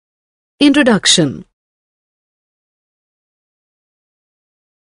Introduction.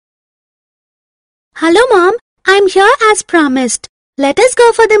 Hello, Mom. I'm here as promised. Let us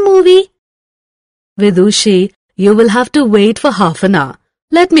go for the movie. Vidushi, you will have to wait for half an hour.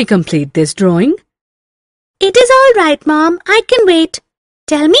 Let me complete this drawing. It is all right, Mom. I can wait.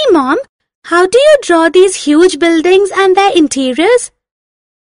 Tell me, Mom, how do you draw these huge buildings and their interiors?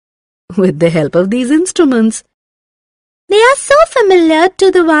 With the help of these instruments. They are so familiar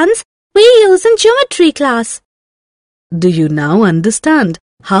to the ones we use in geometry class. Do you now understand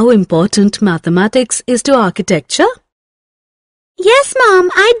how important mathematics is to architecture? Yes,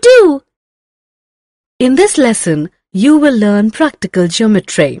 Mom, I do. In this lesson, you will learn practical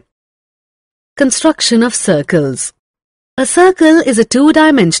geometry. Construction of circles. A circle is a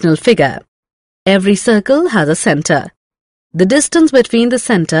two-dimensional figure. Every circle has a center. The distance between the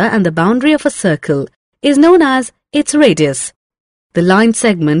center and the boundary of a circle is known as its radius. The line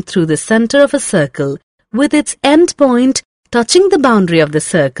segment through the center of a circle with its end point touching the boundary of the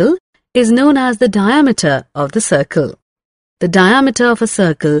circle is known as the diameter of the circle. The diameter of a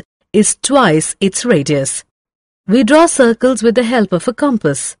circle is twice its radius. We draw circles with the help of a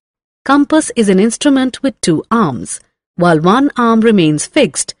compass. Compass is an instrument with two arms. While one arm remains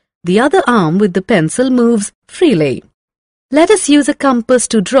fixed, the other arm with the pencil moves freely. Let us use a compass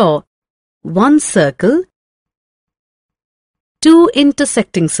to draw one circle, two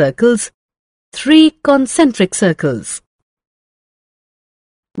intersecting circles, three concentric circles.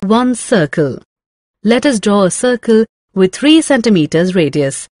 One circle. Let us draw a circle with 3 centimeters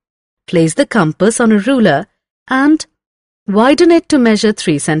radius. Place the compass on a ruler and widen it to measure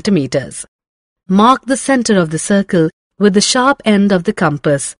 3 centimeters. Mark the center of the circle with the sharp end of the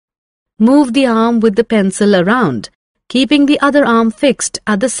compass. Move the arm with the pencil around, keeping the other arm fixed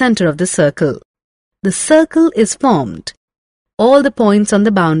at the center of the circle. The circle is formed. All the points on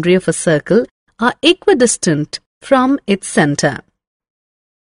the boundary of a circle are equidistant from its center.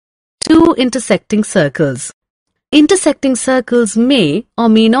 Two intersecting circles. Intersecting circles may or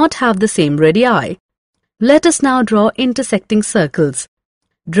may not have the same radii. Let us now draw intersecting circles.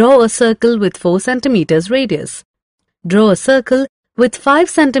 Draw a circle with 4 centimeters radius. Draw a circle with 5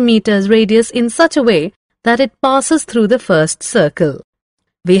 centimeters radius in such a way that it passes through the first circle.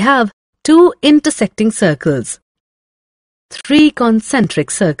 We have 2 intersecting circles. 3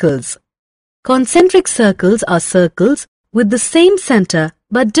 concentric circles. Concentric circles are circles with the same center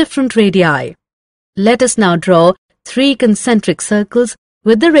but different radii. Let us now draw 3 concentric circles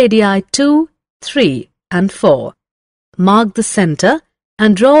with the radii 2, 3 and 4. Mark the center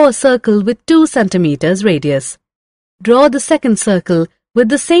and draw a circle with 2 centimeters radius. Draw the second circle with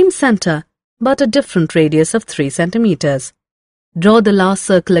the same center but a different radius of 3 centimeters. Draw the last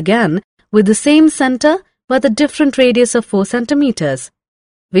circle again with the same center but a different radius of 4 centimeters.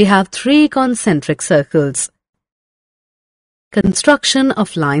 We have 3 concentric circles. Construction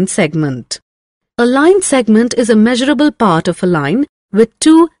of line segment. A line segment is a measurable part of a line with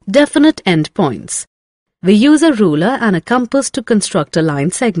 2 definite endpoints. We use a ruler and a compass to construct a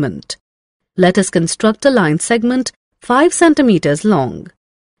line segment. Let us construct a line segment 5 centimeters long.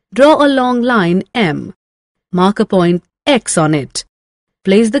 Draw a long line M. Mark a point X on it.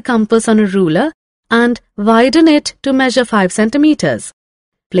 Place the compass on a ruler and widen it to measure 5 centimeters.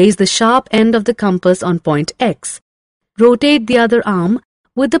 Place the sharp end of the compass on point X. Rotate the other arm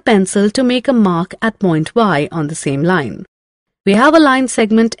with the pencil to make a mark at point Y on the same line. We have a line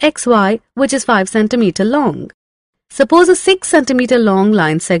segment XY which is 5 centimeter long. Suppose a 6 centimeter long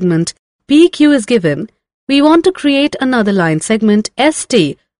line segment PQ is given. We want to create another line segment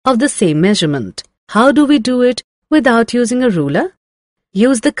ST of the same measurement. How do we do it without using a ruler?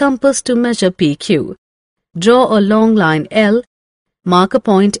 Use the compass to measure PQ. Draw a long line L. Mark a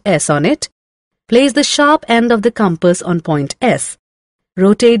point S on it. Place the sharp end of the compass on point S.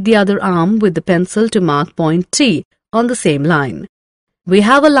 Rotate the other arm with the pencil to mark point T on the same line. We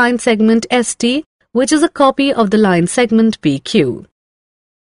have a line segment ST which is a copy of the line segment PQ.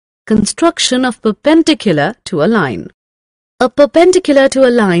 Construction of perpendicular to a line. A perpendicular to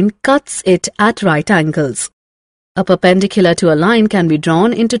a line cuts it at right angles. A perpendicular to a line can be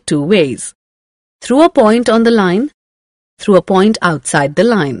drawn into 2 ways. Through a point on the line, through a point outside the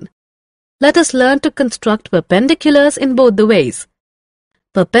line. Let us learn to construct perpendiculars in both the ways.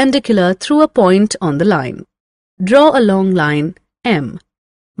 Perpendicular through a point on the line. Draw a long line M.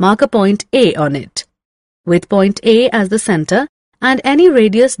 Mark a point A on it. With point A as the center and any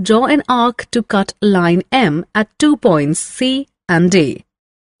radius, draw an arc to cut line M at 2 points C and D.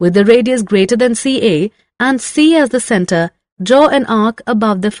 With the radius greater than CA and C as the center, draw an arc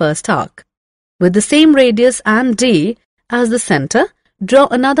above the first arc. With the same radius and D as the center, draw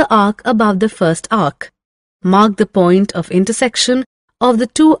another arc above the first arc. Mark the point of intersection of the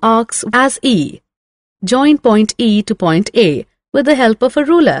two arcs as E. Join point E to point A with the help of a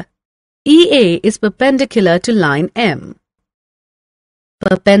ruler. EA is perpendicular to line M.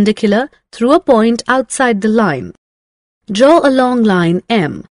 Perpendicular through a point outside the line. Draw a long line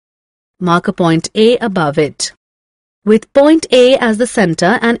M. Mark a point A above it. With point A as the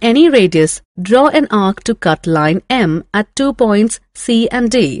center and any radius, draw an arc to cut line M at 2 points C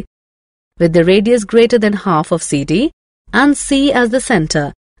and D. With the radius greater than half of CD and C as the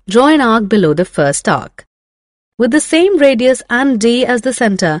center, draw an arc below the first arc. With the same radius and D as the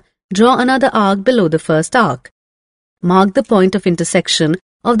center, draw another arc below the first arc. Mark the point of intersection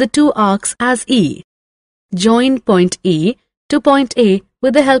of the two arcs as E. Join point E to point A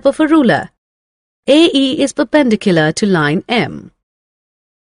with the help of a ruler. AE is perpendicular to line M.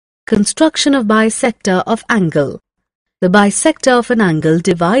 Construction of bisector of angle. The bisector of an angle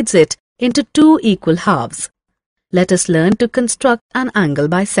divides it into two equal halves. Let us learn to construct an angle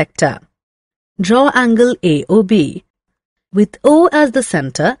bisector. Draw angle AOB. With O as the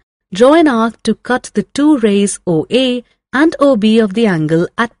center, draw an arc to cut the two rays OA and OB of the angle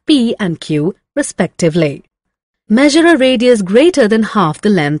at P and Q respectively. Measure a radius greater than half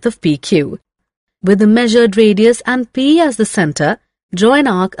the length of PQ. With the measured radius and P as the center, draw an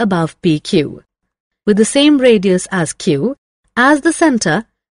arc above PQ. With the same radius as Q as the center,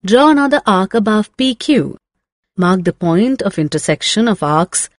 draw another arc above PQ. Mark the point of intersection of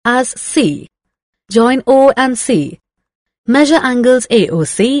arcs as C. Join O and C. Measure angles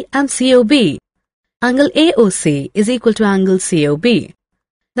AOC and COB. Angle AOC is equal to angle COB.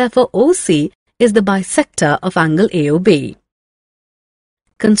 Therefore, OC is the bisector of angle AOB.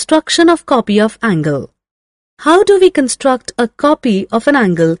 Construction of copy of angle. How do we construct a copy of an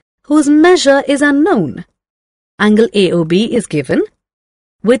angle whose measure is unknown? Angle AOB is given.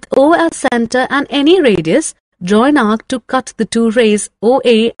 With O as center and any radius, draw an arc to cut the two rays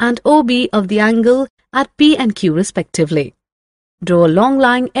OA and OB of the angle at P and Q respectively. Draw a long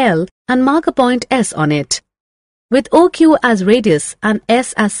line L and mark a point S on it. With OQ as radius and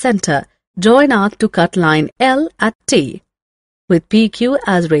S as center, draw an arc to cut line L at T. With PQ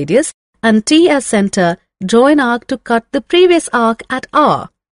as radius and T as center, draw an arc to cut the previous arc at R.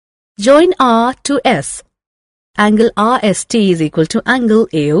 Join R to S. Angle RST is equal to angle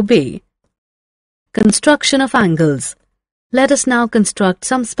AOB. Construction of angles. Let us now construct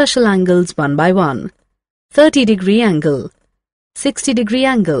some special angles one by one. 30-degree angle, 60-degree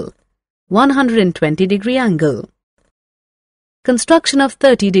angle, 120-degree angle. Construction of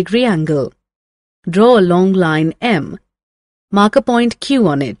 30-degree angle. Draw a long line M. Mark a point Q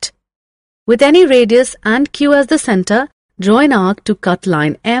on it. With any radius and Q as the center, draw an arc to cut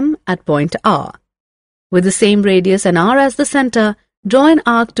line M at point R. With the same radius and R as the center, draw an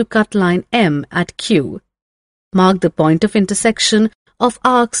arc to cut line M at Q. Mark the point of intersection of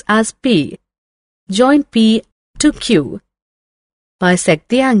arcs as P. Join P to Q. Bisect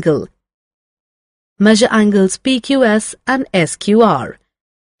the angle. Measure angles PQS and SQR.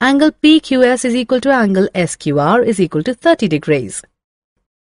 Angle PQS is equal to angle SQR is equal to 30 degrees.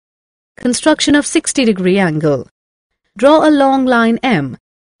 Construction of 60-degree angle. Draw a long line M.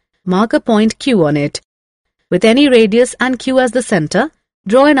 Mark a point Q on it. With any radius and Q as the center,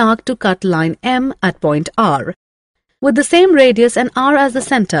 draw an arc to cut line M at point R. With the same radius and R as the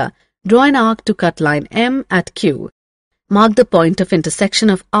center, draw an arc to cut line M at Q. Mark the point of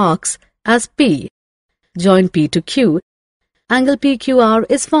intersection of arcs as P. Join P to Q. Angle PQR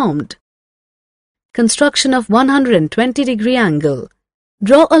is formed. Construction of 120-degree angle.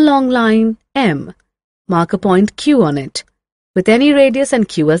 Draw a long line M. Mark a point Q on it. With any radius and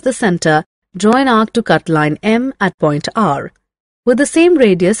Q as the center, draw an arc to cut line M at point R. With the same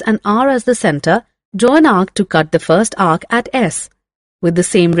radius and R as the center, draw an arc to cut the first arc at S. With the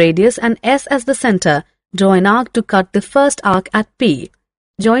same radius and S as the center, draw an arc to cut the first arc at P.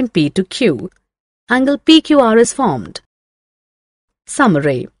 Join P to Q. Angle PQR is formed.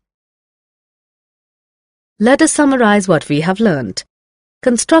 Summary. Let us summarize what we have learnt.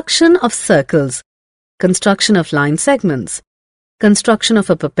 Construction of circles. Construction of line segments. Construction of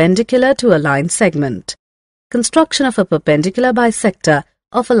a perpendicular to a line segment. Construction of a perpendicular bisector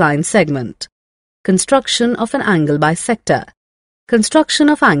of a line segment. Construction of an angle bisector. Construction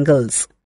of angles.